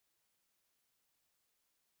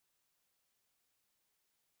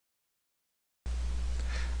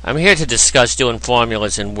I'm here to discuss doing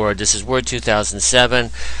formulas in Word. This is Word 2007.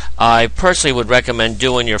 I personally would recommend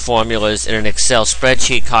doing your formulas in an Excel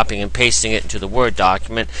spreadsheet, copying and pasting it into the Word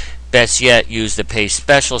document. Best yet, use the paste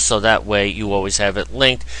special so that way you always have it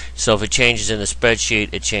linked. So if it changes in the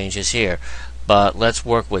spreadsheet, it changes here. But let's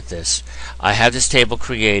work with this. I have this table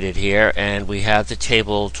created here, and we have the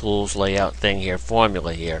table tools layout thing here,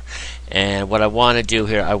 formula here. And what I want to do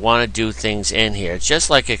here, I want to do things in here. It's just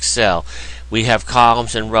like Excel. We have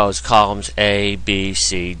columns and rows, columns A, B,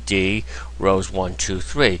 C, D, rows 1, 2,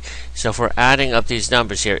 3. So if we're adding up these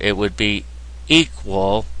numbers here, it would be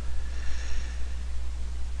equal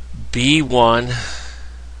B1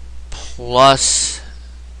 plus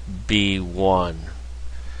B1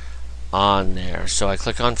 on there. So I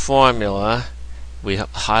click on formula, we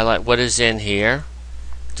highlight what is in here,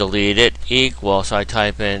 delete it, equal, so I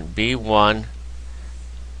type in B1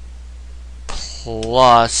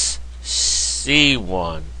 plus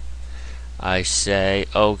C1. I say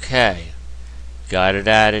OK. Got it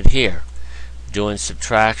added here. Doing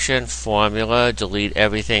subtraction, formula, delete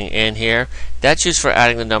everything in here. That's used for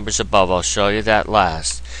adding the numbers above. I'll show you that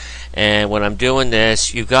last. And when I'm doing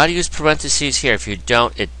this, you've got to use parentheses here. If you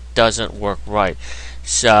don't, it doesn't work right.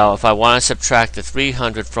 So if I want to subtract the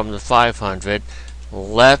 300 from the 500,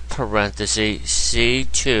 left parenthesis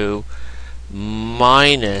C2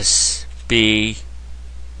 minus B2.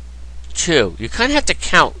 You kind of have to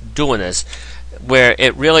count doing this, where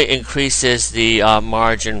it really increases the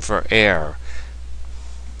margin for error.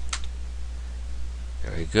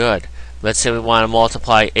 Very good. Let's say we want to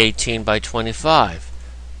multiply 18 by 25.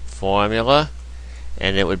 Formula,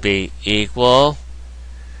 and it would be equal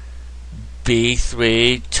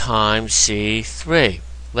B3 times C3.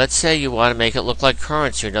 Let's say you want to make it look like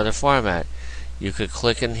currency, another format. You could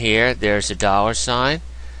click in here, there's a dollar sign.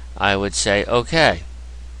 I would say OK.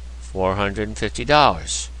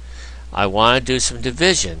 $450. I want to do some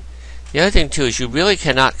division. The other thing too is you really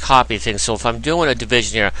cannot copy things. So if I'm doing a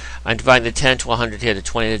division here, I'm dividing the 10 to 100 here, the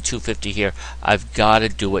 20 to 250 here, I've got to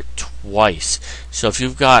do it twice. So if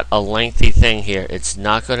you've got a lengthy thing here, it's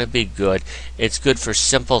not going to be good. It's good for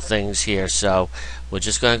simple things here. So we're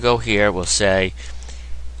just going to go here. We'll say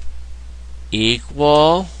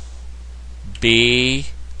equal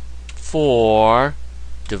B4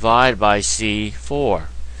 divided by C4.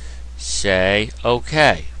 Say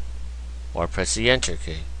OK, or press the enter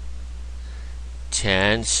key.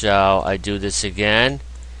 10, so I do this again,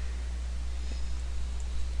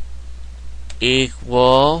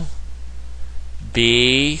 equal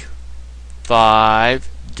B5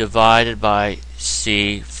 divided by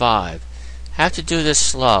C5. Have to do this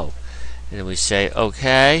slow. And then we say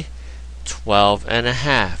OK, 12 and a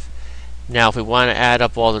half. Now if we want to add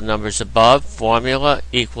up all the numbers above, formula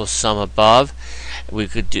equals sum above. We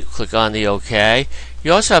could click on the OK.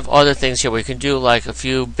 You also have other things here. We can do like a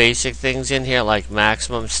few basic things in here, like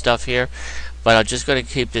maximum stuff here. But I'm just going to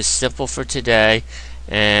keep this simple for today,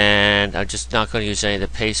 and I'm just not going to use any of the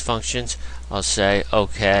paste functions. I'll say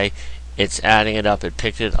OK. It's adding it up. It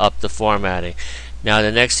picked it up the formatting. Now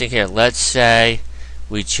the next thing here, let's say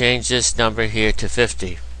we change this number here to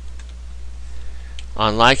 50.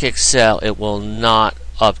 Unlike Excel, it will not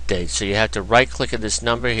update. So you have to right click on this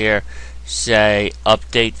number here, say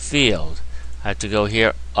update field. I have to go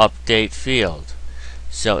here, update field.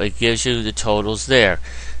 So it gives you the totals there.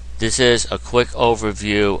 This is a quick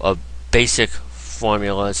overview of basic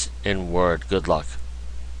formulas in Word. Good luck.